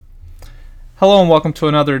Hello and welcome to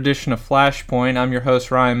another edition of Flashpoint. I'm your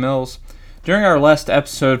host, Ryan Mills. During our last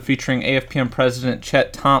episode featuring AFPM President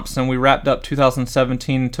Chet Thompson, we wrapped up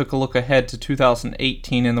 2017 and took a look ahead to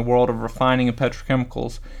 2018 in the world of refining and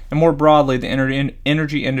petrochemicals, and more broadly, the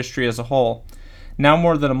energy industry as a whole. Now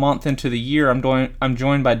more than a month into the year, I'm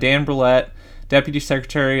joined by Dan Brouillette, Deputy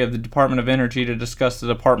Secretary of the Department of Energy, to discuss the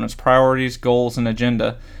department's priorities, goals, and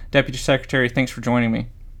agenda. Deputy Secretary, thanks for joining me.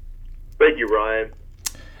 Thank you, Ryan.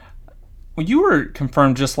 Well, you were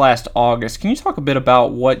confirmed just last August. Can you talk a bit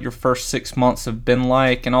about what your first 6 months have been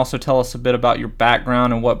like, and also tell us a bit about your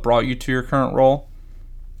background and what brought you to your current role?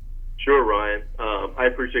 Sure, Ryan. I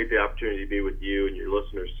appreciate the opportunity to be with you and your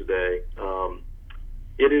listeners today.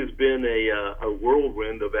 It has been a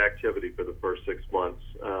whirlwind of activity for the first 6 months.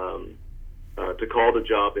 To call the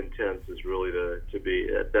job intense is really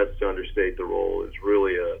that's to understate the role. It's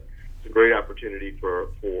really it's a great opportunity for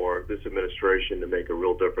this administration to make a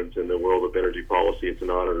real difference in the world of energy policy. It's an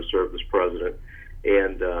honor to serve this president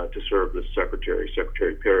and to serve this Secretary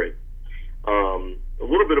Perry. A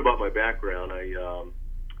little bit about my background.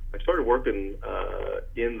 I started working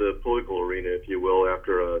in the political arena, if you will,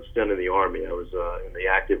 after a stint in the Army. I was in the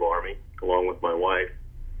active Army along with my wife,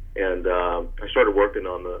 and I started working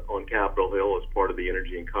on Capitol Hill as part of the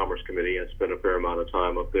Energy and Commerce Committee. I spent a fair amount of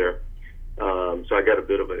time up there. So I got a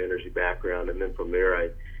bit of an energy background, and then from there I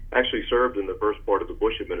actually served in the first part of the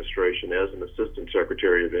Bush administration as an Assistant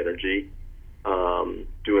Secretary of Energy,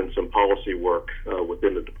 doing some policy work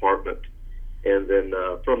within the department. And then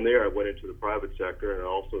from there I went into the private sector, and I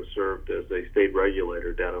also served as a state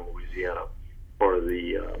regulator down in Louisiana, part of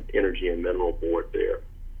the Energy and Mineral Board there.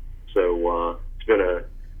 So it's been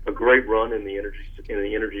a great run in the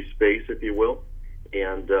energy space, if you will.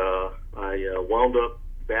 And I wound up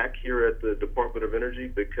back here at the Department of Energy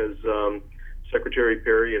because Secretary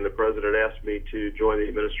Perry and the President asked me to join the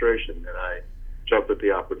administration, and I jumped at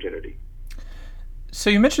the opportunity. So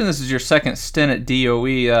you mentioned this is your second stint at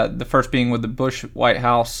DOE, the first being with the Bush White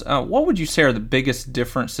House. What would you say are the biggest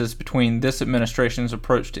differences between this administration's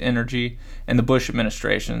approach to energy and the Bush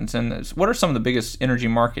administration's, and what are some of the biggest energy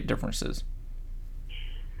market differences?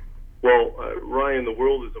 Well, Ryan, the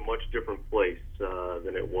world is a much different place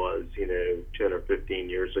than it was, 10 or 15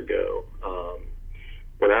 years ago.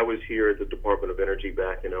 When I was here at the Department of Energy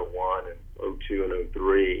back in 01 and 02 and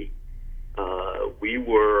 03, we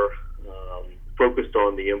were focused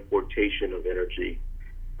on the importation of energy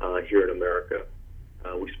here in America.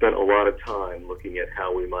 We spent a lot of time looking at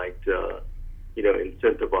how we might,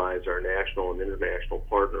 incentivize our national and international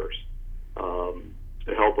partners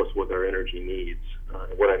to help us with our energy needs.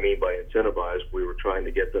 What I mean by incentivize, we were trying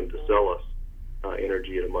to get them to sell us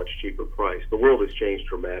energy at a much cheaper price. The world has changed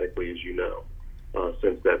dramatically, as you know,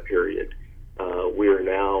 since that period. We are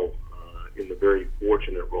now in the very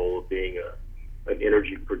fortunate role of being an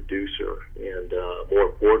energy producer, and more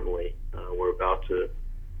importantly, we're about to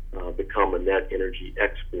become a net energy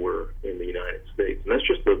exporter in the United States. And that's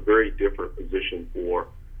just a very different position for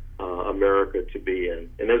America to be in.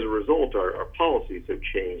 And as a result, our policies have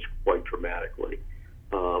changed quite dramatically.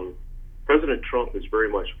 President Trump is very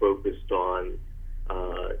much focused on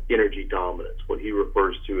energy dominance, what he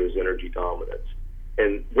refers to as energy dominance.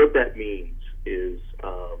 And what that means is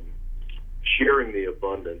sharing the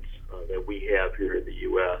abundance that we have here in the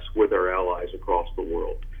U.S. with our allies across the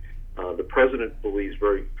world. The president believes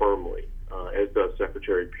very firmly, as does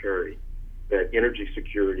Secretary Perry, that energy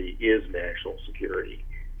security is national security.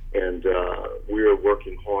 And we are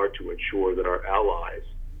working hard to ensure that our allies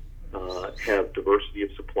have diversity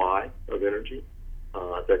of supply of energy,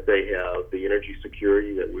 that they have the energy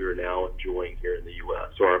security that we are now enjoying here in the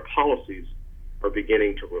U.S. So our policies are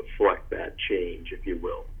beginning to reflect that change, if you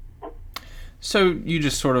will. So you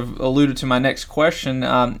just sort of alluded to my next question.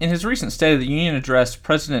 In his recent State of the Union address,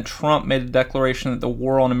 President Trump made a declaration that the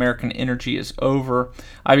war on American energy is over.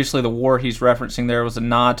 Obviously, the war he's referencing there was a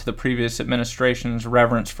nod to the previous administration's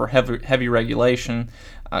reverence for heavy regulation.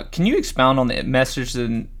 Can you expound on the message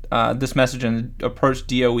and this message and the approach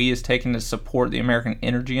DOE is taking to support the American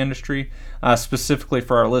energy industry, specifically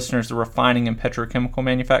for our listeners, the refining and petrochemical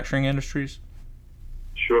manufacturing industries?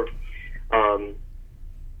 Sure.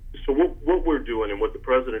 So what we're doing and what the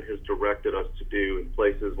president has directed us to do in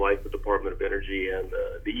places like the Department of Energy and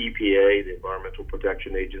the EPA, the Environmental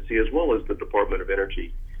Protection Agency, as well as the Department of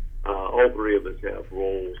Energy, all three of us have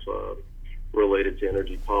roles related to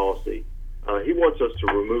energy policy. He wants us to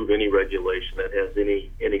remove any regulation that has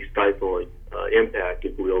any stifling impact,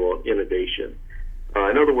 if you will, on innovation.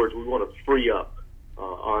 In other words, we want to free up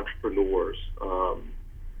entrepreneurs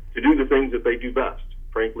to do the things that they do best,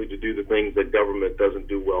 frankly, to do the things that government doesn't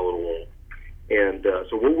do well at all. And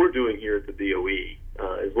so what we're doing here at the DOE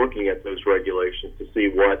is looking at those regulations to see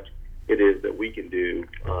what it is that we can do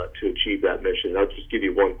to achieve that mission. I'll just give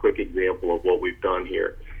you one quick example of what we've done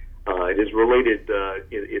here. It is related,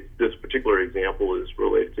 this particular example is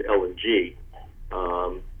related to LNG.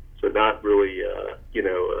 So not really,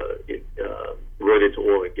 related to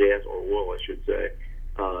oil and gas, or oil, I should say,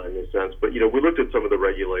 in this sense. But, we looked at some of the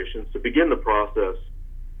regulations. To begin the process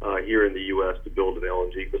here in the U.S. to build an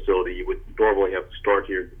LNG facility, you would normally have to start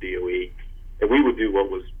here at the DOE, and we would do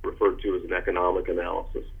what was referred to as an economic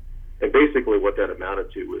analysis. And basically what that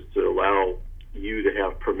amounted to was to allow you to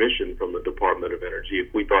have permission from the Department of Energy.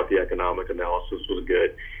 If we thought the economic analysis was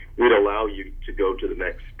good, we'd allow you to go to the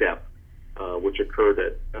next step, which occurred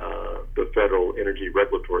at the Federal Energy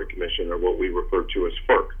Regulatory Commission, or what we refer to as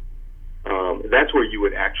FERC. That's where you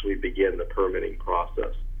would actually begin the permitting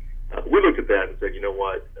process. We looked at that and said,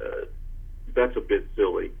 that's a bit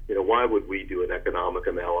silly. Why would we do an economic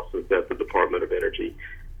analysis at the Department of Energy?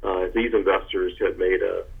 If these investors have made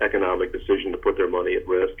an economic decision to put their money at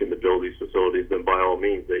risk and to build these facilities, then by all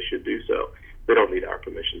means they should do so. They don't need our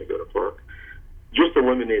permission to go to FERC. Just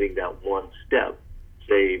eliminating that one step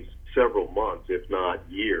saves several months, if not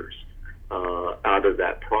years, out of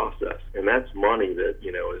that process. And that's money that,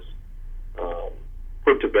 is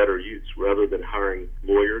put to better use rather than hiring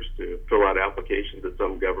lawyers to fill out applications at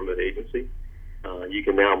some government agency. You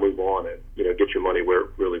can now move on and, get your money where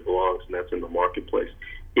it really belongs, and that's in the marketplace.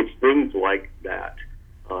 It's things like that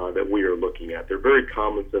that we are looking at. They're very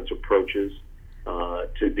common sense approaches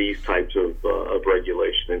to these types of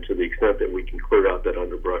regulation, and to the extent that we can clear out that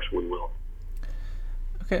underbrush, we will.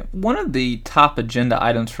 Okay, one of the top agenda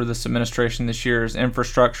items for this administration this year is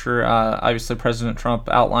infrastructure. Obviously, President Trump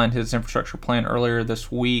outlined his infrastructure plan earlier this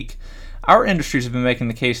week. Our industries have been making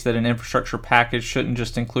the case that an infrastructure package shouldn't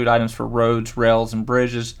just include items for roads, rails, and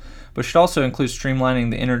bridges, but should also include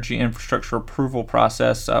streamlining the energy infrastructure approval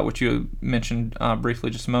process, which you mentioned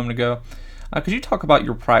briefly just a moment ago. Could you talk about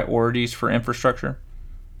your priorities for infrastructure?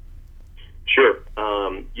 Sure.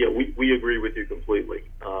 We agree with you completely.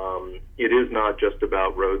 It is not just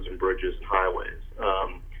about roads and bridges and highways.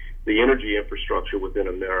 The energy infrastructure within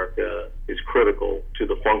America is critical to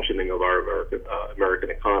the functioning of our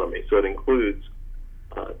American economy. So it includes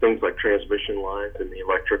things like transmission lines and the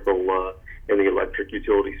electric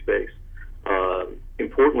utility space.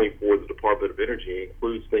 Importantly for the Department of Energy, it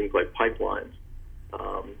includes things like pipelines.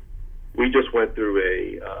 We just went through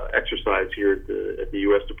a exercise here at the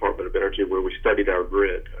U.S. Department of Energy where we studied our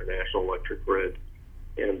grid, our national electric grid,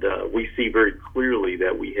 and we see very clearly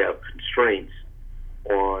that we have constraints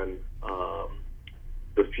on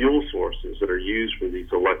the fuel sources that are used for these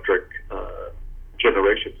electric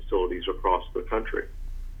generation facilities across the country.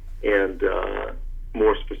 And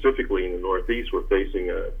more specifically in the Northeast, we're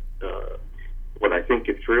facing what I think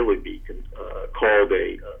could fairly be called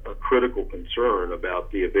a critical concern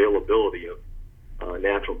about the availability of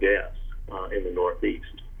natural gas in the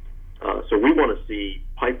Northeast. So we want to see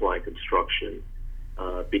pipeline construction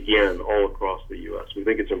begin all across the U.S. We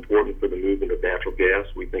think it's important for the movement of natural gas.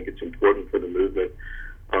 We think it's important for the movement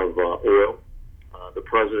of oil. The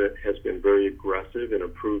president has been very aggressive in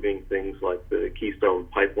approving things like the Keystone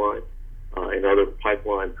Pipeline and other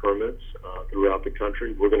pipeline permits throughout the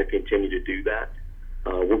country. We're going to continue to do that.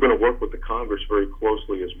 We're going to work with the Congress very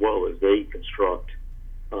closely as well as they construct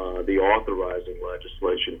the authorizing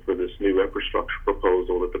legislation for this new infrastructure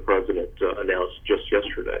proposal that the president announced just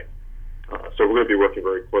yesterday. So we're going to be working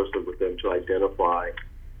very closely with them to identify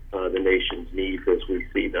the nation's needs as we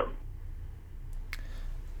see them.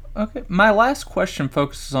 Okay, my last question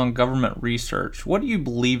focuses on government research. What do you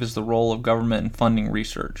believe is the role of government in funding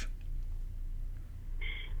research?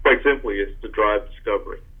 Quite simply, it's to drive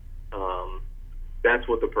discovery. That's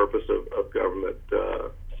what the purpose of government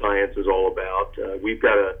science is all about. We've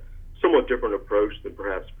got a somewhat different approach than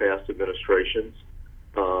perhaps past administrations.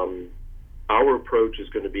 Our approach is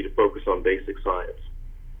going to be to focus on basic science.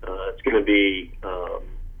 It's going to be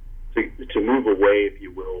to move away, if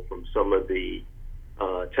you will, from some of the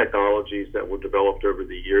technologies that were developed over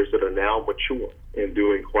the years that are now mature and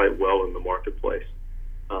doing quite well in the marketplace.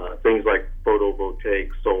 Things like photovoltaic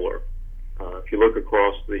solar. If you look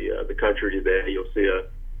across the country today, you'll see a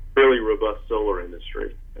fairly robust solar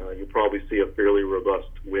industry. You'll probably see a fairly robust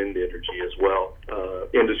wind energy as well,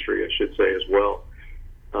 industry, I should say, as well.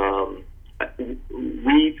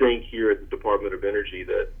 We think here at the Department of Energy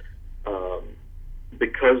that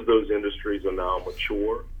because those industries are now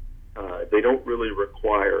mature, they don't really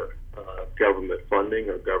require government funding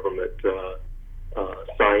or government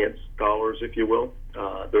science dollars, if you will.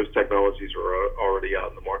 Those technologies are already out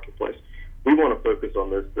in the marketplace. We want to focus on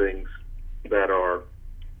those things that are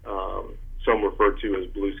some refer to as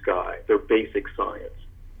blue sky. They're basic science.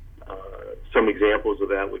 Some examples of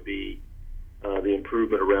that would be the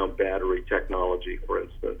improvement around battery technology, for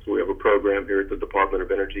instance. We have a program here at the Department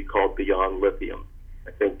of Energy called Beyond Lithium.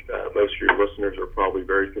 I think most of your listeners are probably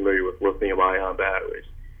very familiar with lithium-ion batteries.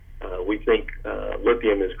 We think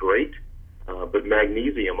lithium is great, but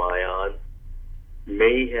magnesium-ion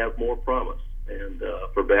may have more promise. And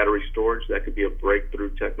for battery storage, that could be a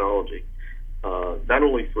breakthrough technology, not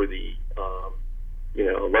only for the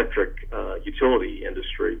electric utility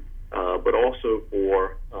industry, but also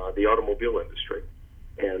for the automobile industry.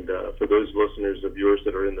 And for those listeners of yours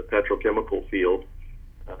that are in the petrochemical field,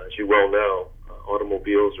 as you well know,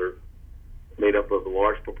 automobiles are made up of a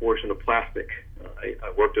large proportion of plastic.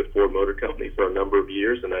 I worked at Ford Motor Company for a number of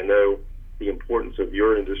years, and I know the importance of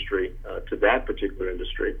your industry to that particular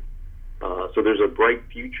industry. So there's a bright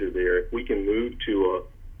future there. If we can move to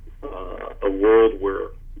a world where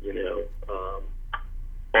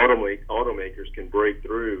automakers can break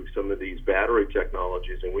through some of these battery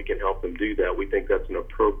technologies, and we can help them do that, we think that's an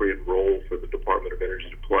appropriate role for the Department of Energy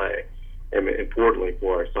to play, and importantly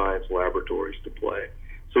for our science laboratories to play.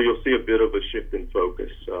 So you'll see a bit of a shift in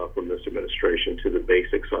focus from this administration to the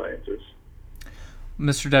basic sciences.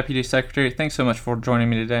 Mr. Deputy Secretary, thanks so much for joining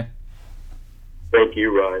me today. Thank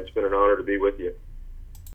you, Ryan. It's been an honor to be with you.